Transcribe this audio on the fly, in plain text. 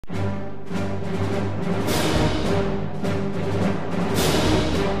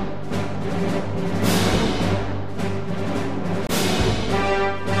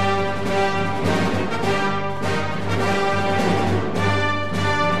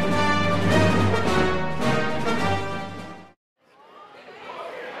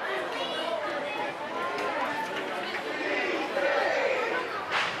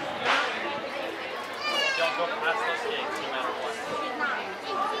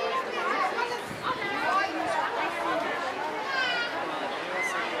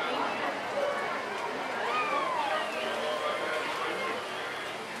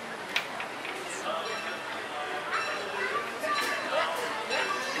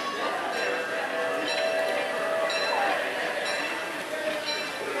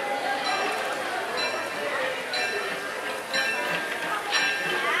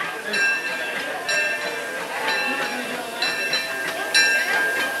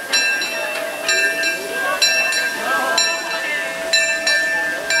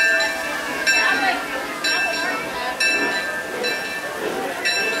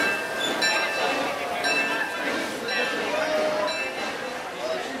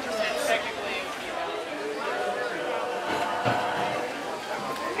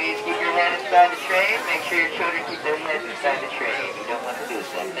sure your children keep their heads inside the train if you don't want to lose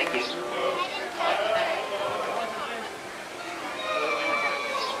them. Thank you.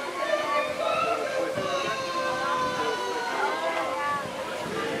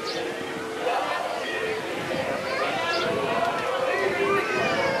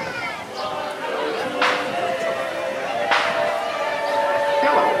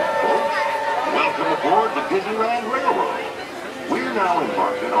 Aboard the Disneyland Railroad. We're now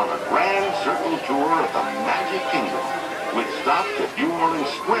embarking on a grand circle tour of the Magic Kingdom, with stops at New Orleans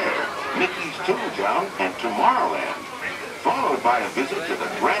Square, Mickey's Toontown, and Tomorrowland, followed by a visit to the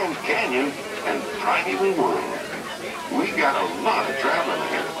Grand Canyon and Primeval World. We got a lot of traveling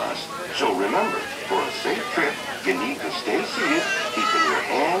ahead of us, so remember, for a safe trip, you need to stay seated, keeping your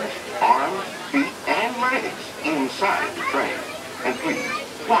hands, arms, feet, and legs inside the train. And please,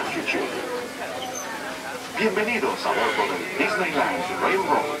 watch your children. Bienvenidos a bordo del Disneyland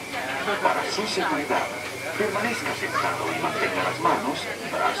Railroad. Para su seguridad, permanezca sentado y mantenga las manos,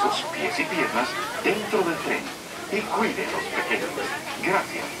 brazos, pies y piernas dentro del tren y cuide a los pequeños.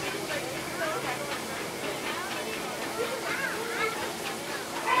 Gracias.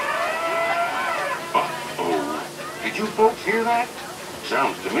 Uh-oh. Did you folks hear that?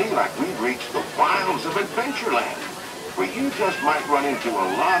 Sounds to me like we've reached the wilds of Adventureland, where you just might run into a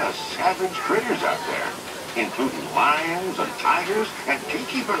lot of savage critters out there, including lions and tigers and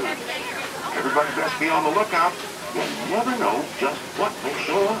tiki birds. Everybody best be on the lookout. You never know just what may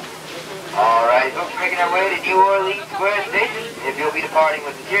show up. All right, folks, making our way to New Orleans Square Station. If you'll be departing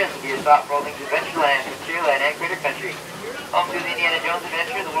with the Cheers for your stop for Rolling to Adventureland, Cheerland, and Critter Country. Home to the Indiana Jones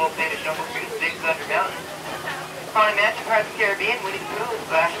Adventure, the world-famous Jungle Cruise, Big Thunder Mountain. Haunted Mansion, Pirates of the Caribbean, Winnie the Pooh, and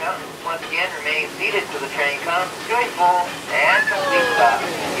Splash Mountain. Once again, remain seated till the train comes to a full and complete stop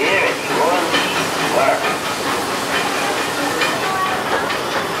here at New Orleans Square.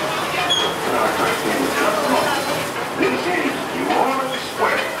 This is New Orleans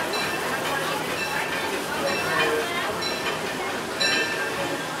Square.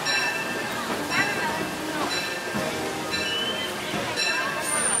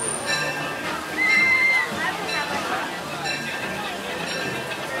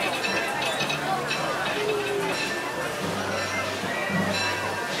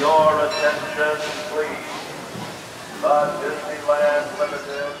 Your attention, please. The Disneyland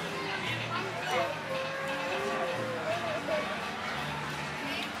Limited.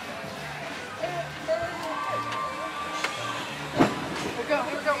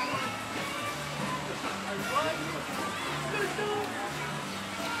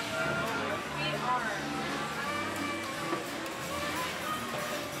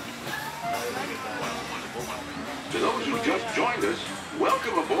 To those who just joined us,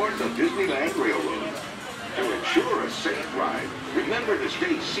 welcome aboard the Disneyland Railroad. To ensure a safe ride, remember to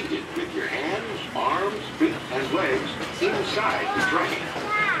stay seated with your hands, arms, feet, and legs inside the train.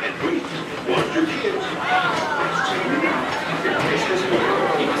 And please, watch your kids. Let's take it out. Your kids doesn't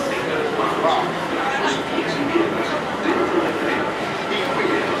work. You must think that as pies y piernas dentro del tren. Y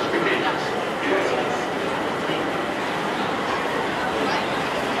cuide a los pequeños. Gracias.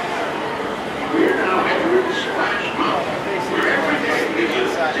 We're now entering Splash Mountain, where every day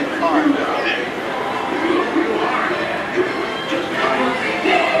is a different day. If you look real hard, you'll just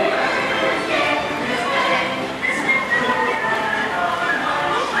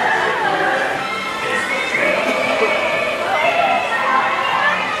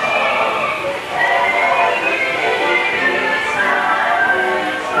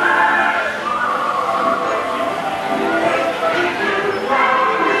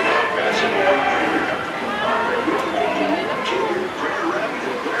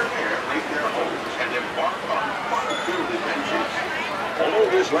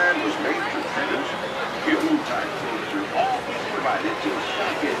this land was made for critters. Human-type things are always provided to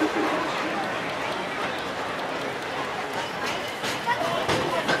stock individuals.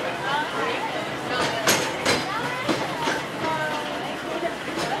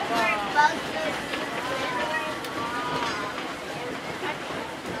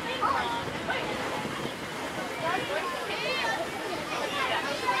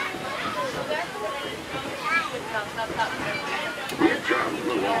 We're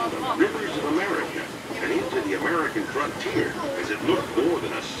traveling along the rivers of America and into the American frontier as it looked more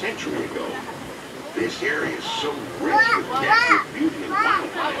than a century ago. This area is so rich with natural beauty and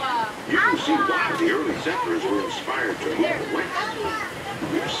wildlife. You can see why the early settlers were inspired to move west.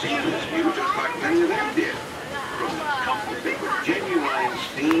 We're seeing this view just like many of them did, from the comfort of genuine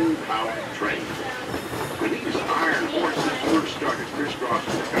steam-powered trains. When these iron horses first started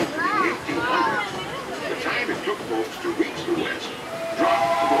crisscrossing the country in the 1800s, the time it took folks to reach the West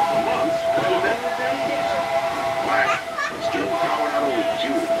dropped from months to then days.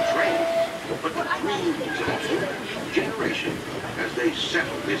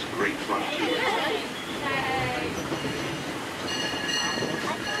 settle this great frontier.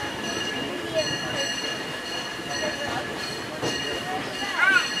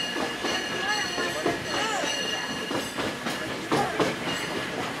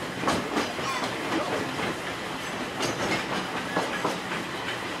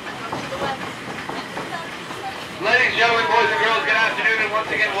 Ladies and gentlemen, boys and girls, good afternoon, and once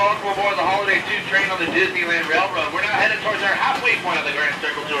again, welcome aboard the Holiday 2 train on the Disneyland Railroad. We're now headed towards our halfway point of the Grand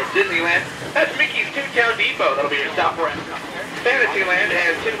Circle Tour of Disneyland. That's Mickey's Toontown Depot. That'll be your stop for us. Fantasyland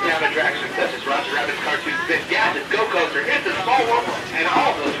has Toontown attractions such as Roger Rabbit's Cartoon Spin, Gadgets, Go Coaster, It's a Small World, and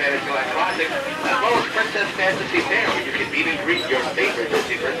all those Fantasyland classics, as well as Princess Fantasy Fair, where you can meet and greet your favorite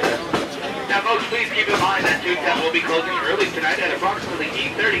Disney princess. Now, folks, please keep in mind that Toontown will be closing early tonight at approximately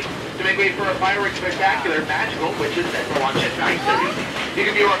 8:30 to make way for a fireworks spectacular magical, which is set to launch at 9:30. You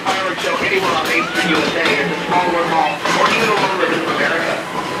can view our fireworks show anywhere on Main Street, USA, at the Small World Mall, or even along the Ribbons of America.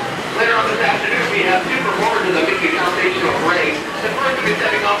 Later on this afternoon, we have two performers of the Mickey Foundational Parade. The first will be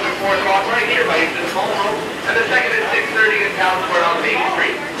stepping off at 4 o'clock right here by the Small World, and the second at 6:30 in Town Square on Main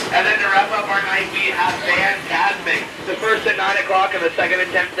Street. And then to wrap up our night, we have Fantasmic. The first at 9 o'clock and the second at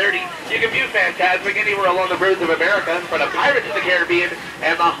 10:30. You can view Fantasmic anywhere along the roads of America in front of Pirates of the Caribbean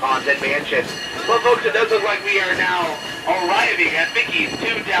and the Haunted Mansion. Well, folks, it does look like we are now arriving at Mickey's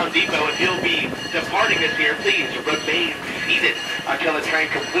Toontown Depot. If you'll be departing us here, please remain seated until the train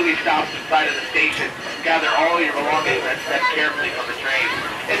completely stops inside of the station. Gather all your belongings and step carefully from the train.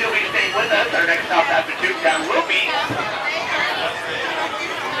 If you'll be staying with us, our next stop after Toontown will be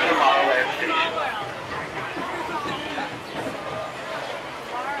the Model Land Station.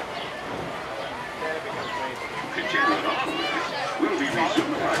 Continuing on with this, we'll be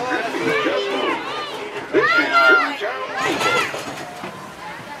resuming our trip in just a moment. This is Toontown Depot.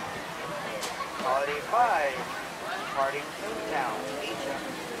 Holiday 5, departing Toontown, Asia.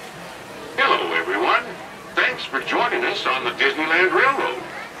 Hello, everyone. Thanks for joining us on the Disneyland Railroad.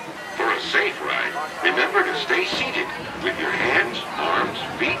 For a safe ride, remember to stay seated with your hands, arms,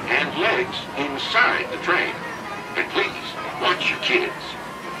 feet, and legs inside the train. And please, watch your kids.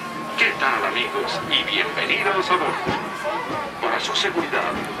 ¿Qué tal, amigos? Y bienvenidos a bordo. Para su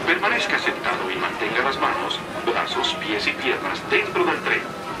seguridad, permanezca sentado y mantenga las manos, brazos, pies y piernas dentro del tren.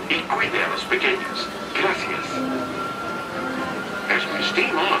 Y cuide a los pequeños. Gracias. As we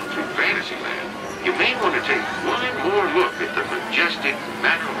steam on through Fantasyland, you may want to take one more look at the majestic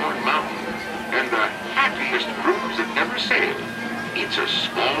Matterhorn Mountain and the happiest cruise that ever sailed. It's a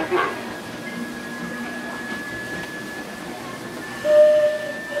small world.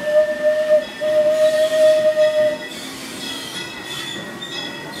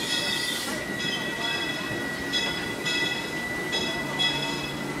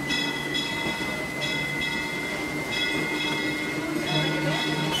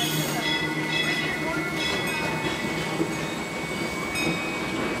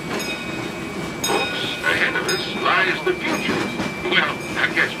 Lies the future. Well, I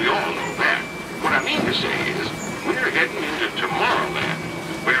guess we all know that. What I mean to say is, we're heading into Tomorrowland,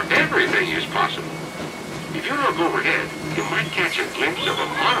 where everything is possible. If you look overhead, you might catch a glimpse of a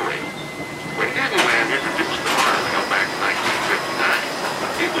monorail. When Disneyland introduced the monorail back in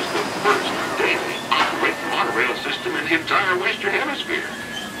 1959, it was the first daily operating monorail system in the entire Western Hemisphere.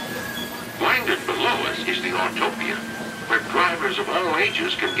 Blinded below us is the Autopia, where drivers of all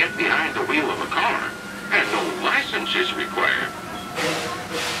ages can get behind the wheel of a car, and no license is required.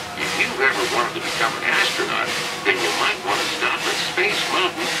 If you've ever wanted to become an astronaut, then you might want to stop at Space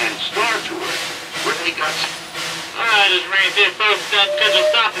Mountain and Star Tours, where they got... Alright, just ran through folks.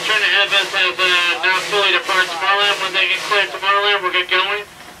 Scheduled stop. The train ahead of us has now fully departed Tomorrowland. When they get clear to Tomorrowland, we'll get going.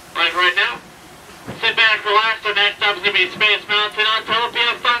 Like right now. Sit back, relax. Our next stop is going to be Space Mountain on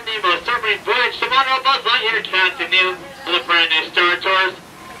Autopia. Fun Nemo, submarine voyage to Monorail Buzz Lightyear, Captain New, for the brand new Star Tours.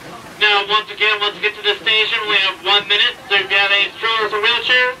 Now, once again, once we get to the station, we have 1 minute. So if you have any strollers or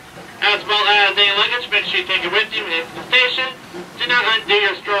wheelchairs, as well as any luggage, make sure you take it with you when you get to the station. Do not undo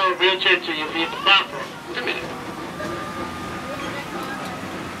your stroller or wheelchair until you leave the platform. A minute.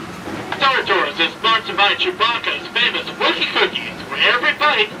 Star Tours is sponsored by Chewbacca's famous Wookiee cookies, where every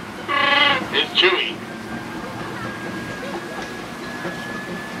bite is chewy.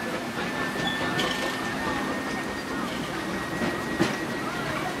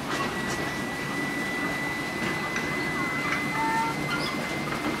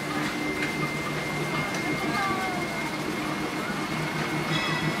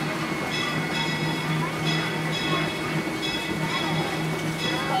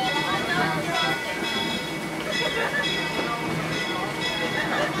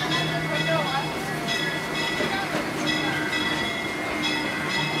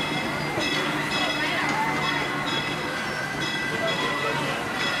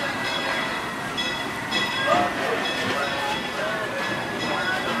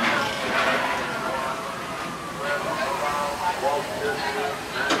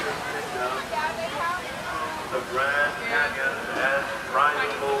 Grand Canyon and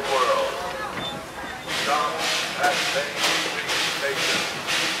Primeval World. Stop at Main Street Station,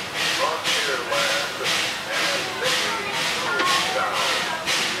 Frontierland, and Mickey Town.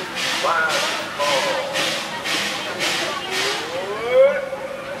 Last call.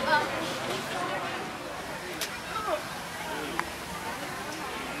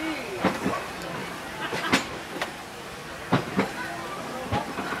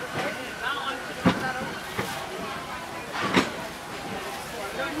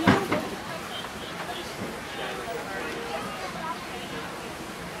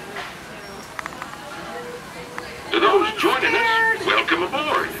 To those joining us, welcome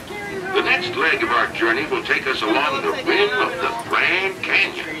aboard. The next leg of our journey will take us along the rim of the Grand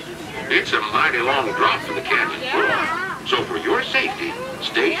Canyon. It's a mighty long drop to the canyon floor. So for your safety,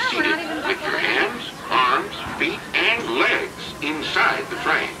 stay seated with your hands, arms, feet, and legs inside the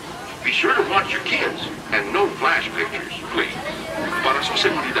train. Be sure to watch your kids and no flash pictures, please. Para su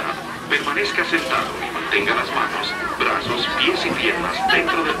seguridad, permanezca sentado y mantenga las manos, brazos, pies y piernas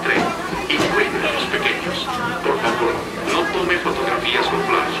dentro del tren y cuide a los pequeños. Por favor, no tome fotografías con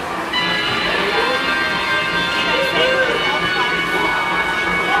flash.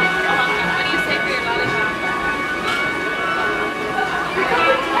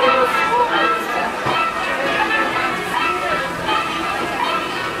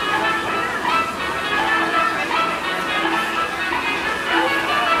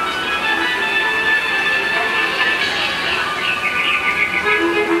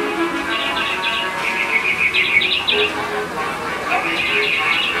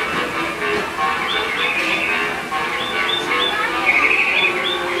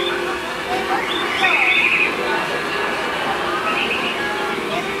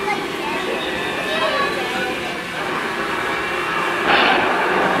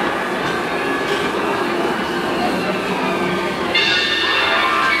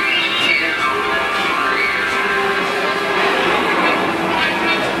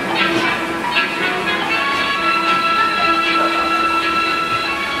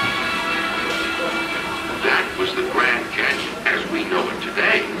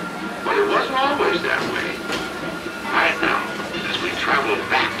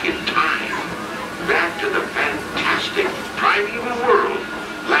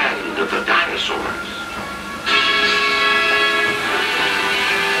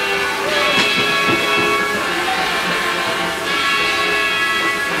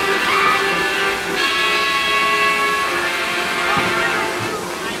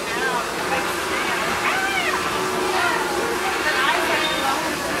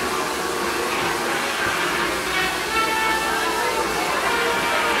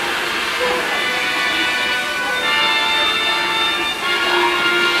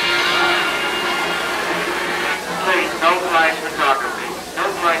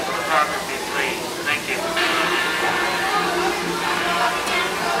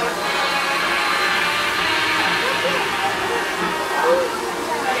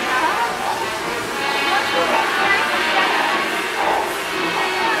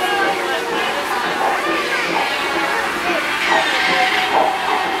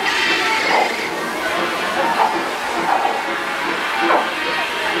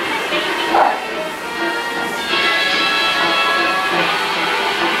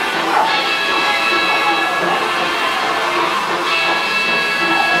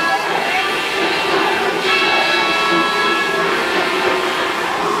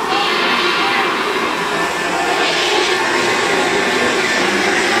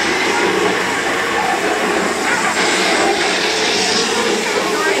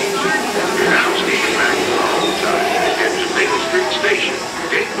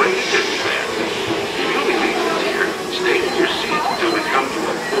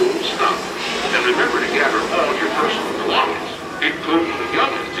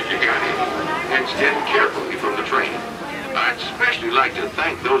 Like to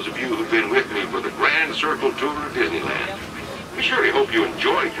thank those of you who've been with me for the Grand Circle Tour of Disneyland. We surely hope you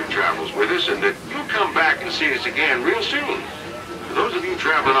enjoyed your travels with us and that you'll come back and see us again real soon. For those of you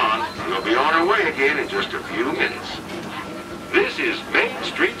traveling on, we'll be on our way again in just a few minutes. This is Main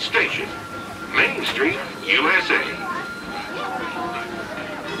Street Station, Main Street, USA.